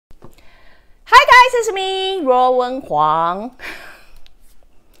guys, it's me, Rowan Huang.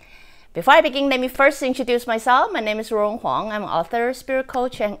 Before I begin, let me first introduce myself. My name is Rowan Huang. I'm an author, spirit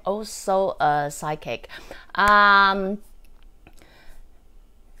coach, and also a psychic.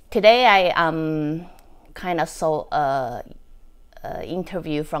 Today I kind of saw an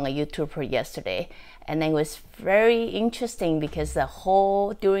interview from a YouTuber yesterday, and it was very interesting because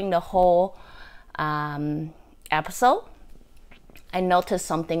during the whole episode, I noticed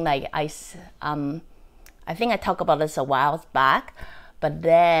something like I think I talked about this a while back, but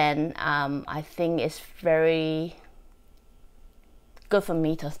then I think it's very good for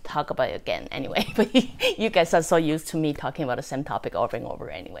me to talk about it again anyway. But you guys are so used to me talking about the same topic over and over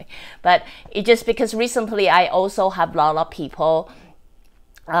anyway. But it's just because recently I also have a lot of people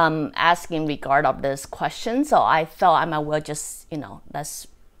asking regard of this question, so I thought I might well just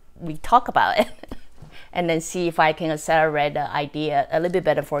we talk about it. And then see if I can accelerate the idea a little bit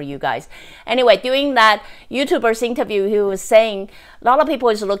better for you guys. Anyway, during that YouTuber's interview, he was saying a lot of people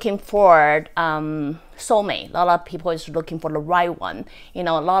is looking for soulmate. A lot of people is looking for the right one. A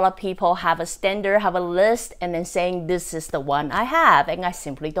lot of people have a standard, have a list, and then saying this is the one I have, and I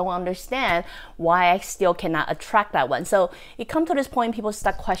simply don't understand why I still cannot attract that one. So it comes to this point, people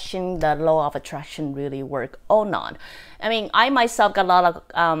start questioning the law of attraction really work or not. I mean, I myself got a lot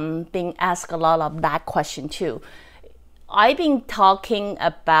of being asked a lot of that question too. I've been talking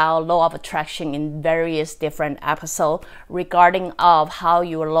about law of attraction in various different episodes regarding of how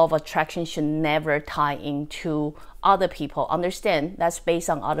your law of attraction should never tie into other people. Understand that's based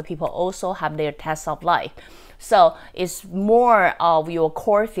on other people also have their test of life. So it's more of your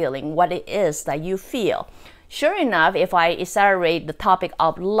core feeling, what it is that you feel. Sure enough, if I accelerate the topic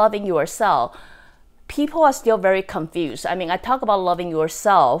of loving yourself, people are still very confused. I mean, I talk about loving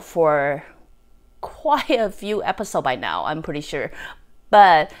yourself for quite a few episodes by now, I'm pretty sure.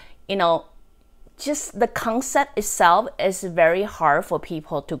 But, just the concept itself is very hard for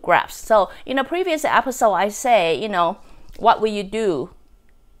people to grasp. So in a previous episode, I say, what will you do?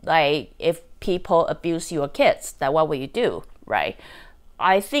 Like if people abuse your kids, that what will you do, right?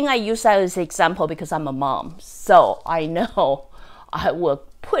 I think I use that as an example because I'm a mom. So I know I will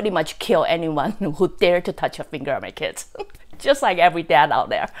pretty much kill anyone who dare to touch a finger on my kids, just like every dad out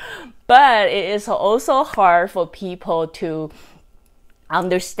there. But it is also hard for people to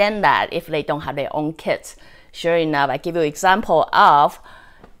understand that if they don't have their own kids. Sure enough, I give you an example of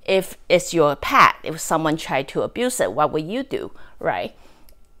if it's your pet, if someone tried to abuse it, what will you do, right?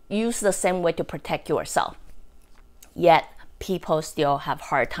 Use the same way to protect yourself. Yet people still have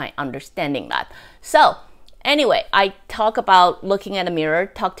hard time understanding that. So anyway, I talk about looking at the mirror,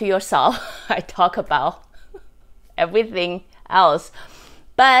 talk to yourself. I talk about everything else.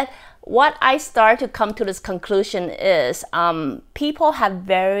 But what I start to come to this conclusion is people have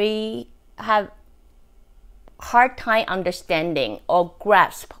hard time understanding or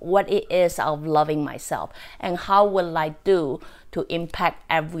grasp what it is of loving myself and how will I do to impact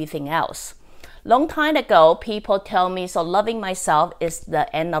everything else. Long time ago, people tell me, so loving myself is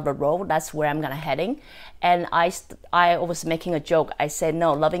the end of the road. That's where I'm gonna heading. And I was making a joke. I said,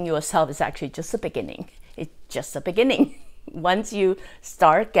 no, loving yourself is actually just the beginning. It's just the beginning. Once you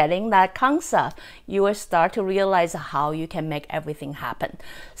start getting that concept, you will start to realize how you can make everything happen.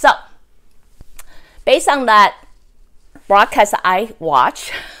 So, based on that broadcast I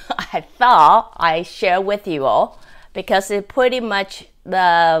watched, I thought I share with you all because it's pretty much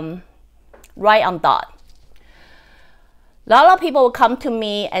the right on dot. A lot of people will come to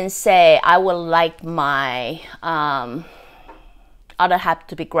me and say, I would like my other half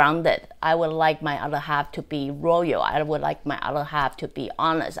to be grounded. I would like my other half to be royal. I would like my other half to be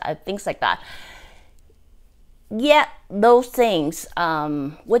honest. Things like that. Yet those things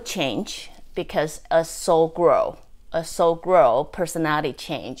would change because a soul grow, personality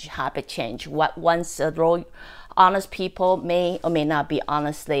change, habit change. What once honest people may or may not be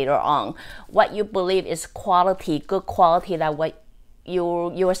honest later on. What you believe is quality, good quality, that what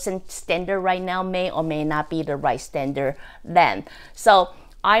your standard right now may or may not be the right standard then. So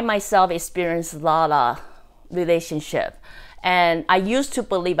I myself experienced a lot of relationship, and I used to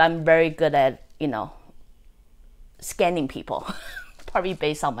believe I'm very good at scanning people. Probably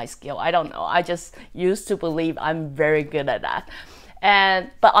based on my skill, I don't know. I just used to believe I'm very good at that.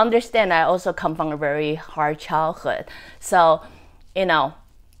 But understand, I also come from a very hard childhood. So,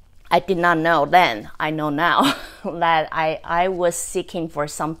 I did not know then. I know now that I was seeking for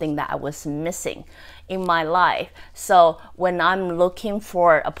something that I was missing in my life. So when I'm looking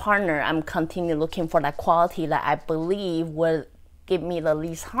for a partner, I'm continually looking for that quality that I believe will give me the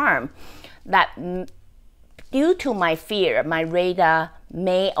least harm. That due to my fear, my radar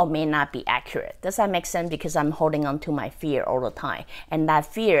may or may not be accurate. Does that make sense? Because I'm holding on to my fear all the time. And that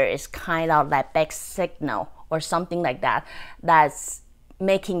fear is kind of that back signal or something like that that's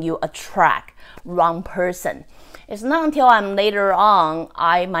making you attract wrong person. It's not until I'm later on,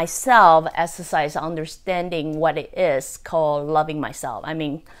 I myself exercise understanding what it is called loving myself. I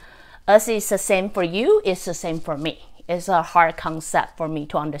mean, as it's the same for you, it's the same for me. It's a hard concept for me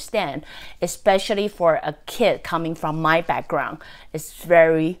to understand, especially for a kid coming from my background. It's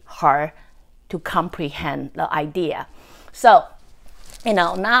very hard to comprehend the idea. So,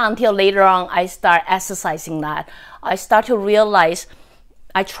 not until later on I start exercising that, I start to realize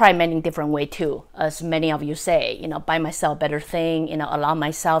I try many different ways too, as many of you say, buy myself better thing, allow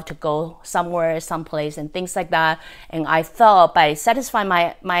myself to go somewhere, someplace and things like that. And I thought by satisfying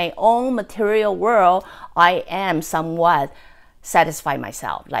my own material world, I am somewhat satisfy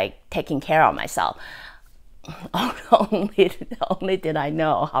myself, like taking care of myself. Only did I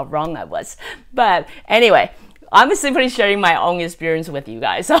know how wrong I was. But anyway, I'm simply sharing my own experience with you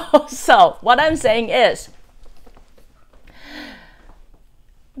guys. So what I'm saying is,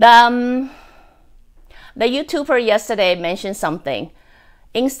 the YouTuber yesterday mentioned something.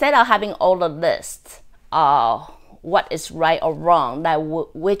 Instead of having all the lists of what is right or wrong, that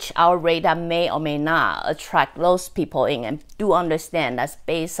which our radar may or may not attract those people in, and do understand that's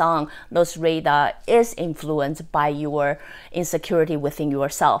based on those radar is influenced by your insecurity within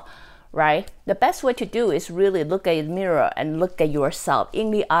yourself, right? The best way to do is really look at the mirror and look at yourself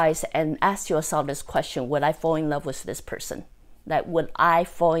in the eyes and ask yourself this question: would I fall in love with this person? That would I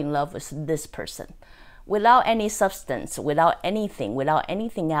fall in love with this person? Without any substance, without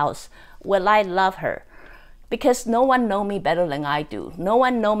anything else, will I love her? Because no one knows me better than I do. No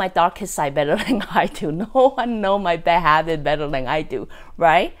one knows my darkest side better than I do. No one knows my bad habit better than I do,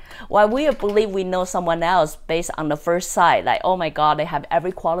 right? While we believe we know someone else based on the first sight, like, oh my God, they have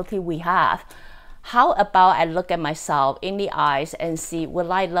every quality we have. How about I look at myself in the eyes and see,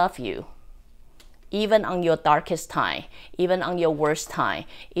 will I love you? Even on your darkest time, even on your worst time,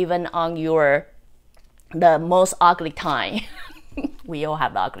 even on the most ugly time. We all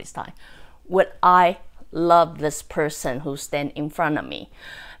have the ugliest time. Would I love this person who stands in front of me?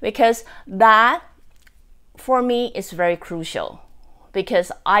 Because that, for me, is very crucial.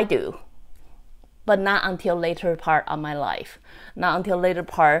 Because I do, but not until later part of my life. Not until later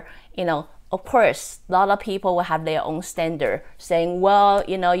part, of course, a lot of people will have their own standard, saying, well,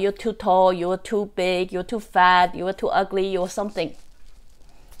 you're too tall, you're too big, you're too fat, you're too ugly, you're something.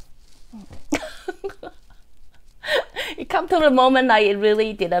 It come to the moment that it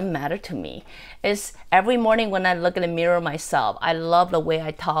really didn't matter to me. It's every morning when I look in the mirror myself, I love the way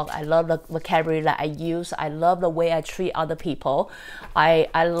I talk, I love the vocabulary that I use, I love the way I treat other people. I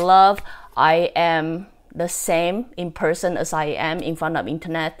am the same in person as I am in front of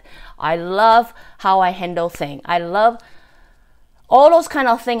internet. I love how I handle things. I love all those kind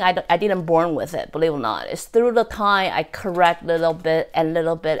of things. I didn't born with it, believe it or not. It's through the time I correct little bit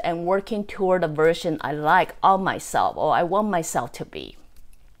and working toward the version I like of myself, or I want myself to be.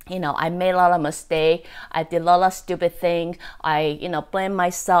 I made a lot of mistakes. I did a lot of stupid things. I, blame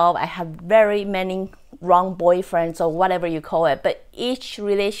myself. I have very many wrong boyfriends or whatever you call it. But each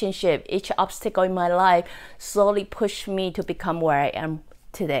relationship, each obstacle in my life slowly pushed me to become where I am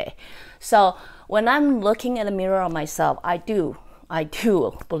today. So when I'm looking in the mirror of myself, I do,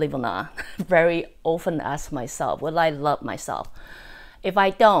 believe it or not, very often ask myself, will I love myself? If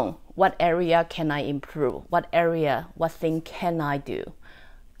I don't, what area can I improve? What thing can I do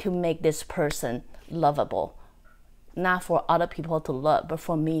to make this person lovable? Not for other people to love, but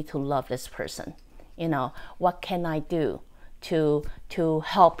for me to love this person. What can I do to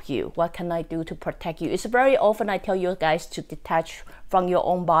help you? What can I do to protect you? It's very often I tell you guys to detach from your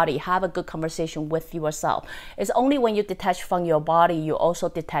own body, have a good conversation with yourself. It's only when you detach from your body, you also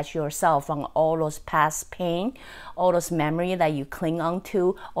detach yourself from all those past pain, all those memory that you cling on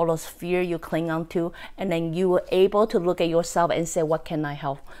to, all those fear you cling on to, and then you are able to look at yourself and say, what can I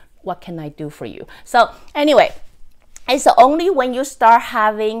help? What can I do for you? So anyway, it's only when you start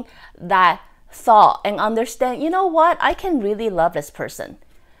having that thought and understand, what, I can really love this person.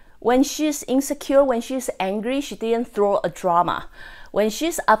 When she's insecure, when she's angry, she didn't throw a drama. When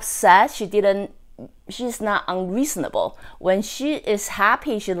she's upset, she's not unreasonable. When she is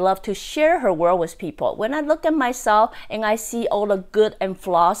happy, she loves to share her world with people. When I look at myself and I see all the good and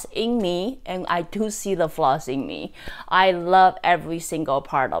flaws in me, and I do see the flaws in me, I love every single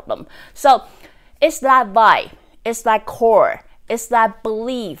part of them. So it's that vibe, it's that core. it's that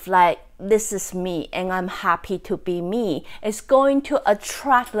belief like this is me and I'm happy to be me. It's going to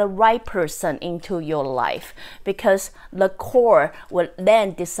attract the right person into your life, because the core will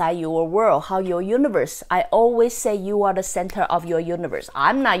then decide your world, how your universe. I always say you are the center of your universe.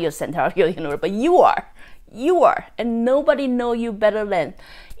 I'm not your center of your universe, but you are. You are. And nobody know you better than,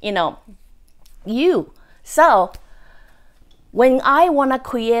 you. So when I want to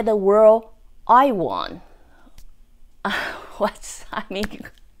create a world I want, what's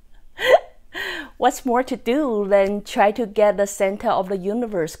more to do than try to get the center of the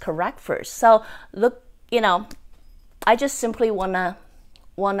universe correct first? So look, I just simply wanna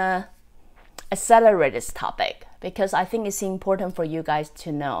accelerate this topic, because I think it's important for you guys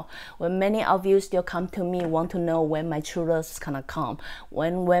to know. When many of you still come to me, want to know when my true love is gonna come,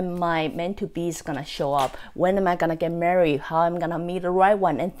 when my meant to be is gonna show up, when am I gonna get married, how I'm gonna meet the right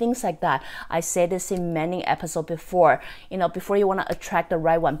one, and things like that. I said this in many episodes before. Before you wanna attract the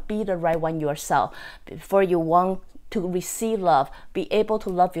right one, be the right one yourself. Before you want to receive love, be able to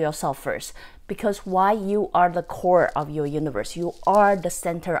love yourself first. Because why? You are the core of your universe. You are the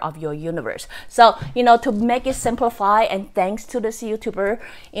center of your universe. So, to make it simplify, and thanks to this YouTuber,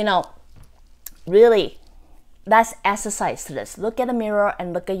 really, that's exercise to this. Look at the mirror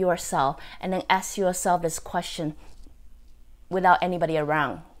and look at yourself, and then ask yourself this question without anybody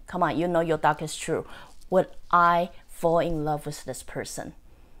around. Come on, your darkest truth. Would I fall in love with this person?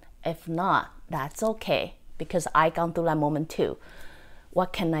 If not, that's okay, because I gone through that moment too.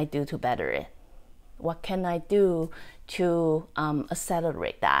 What can I do to better it? What can I do to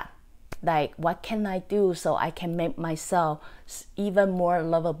accelerate that? Like, what can I do so I can make myself even more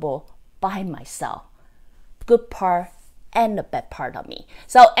lovable by myself? Good part and the bad part of me.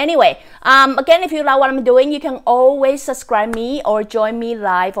 So anyway, again, if you like what I'm doing, you can always subscribe me or join me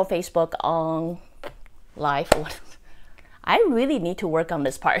live on Facebook on live. I really need to work on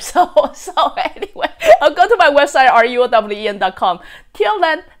this part. So anyway, I'll go to my website, ruowen.com. Till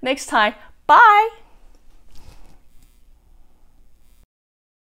then, next time, bye.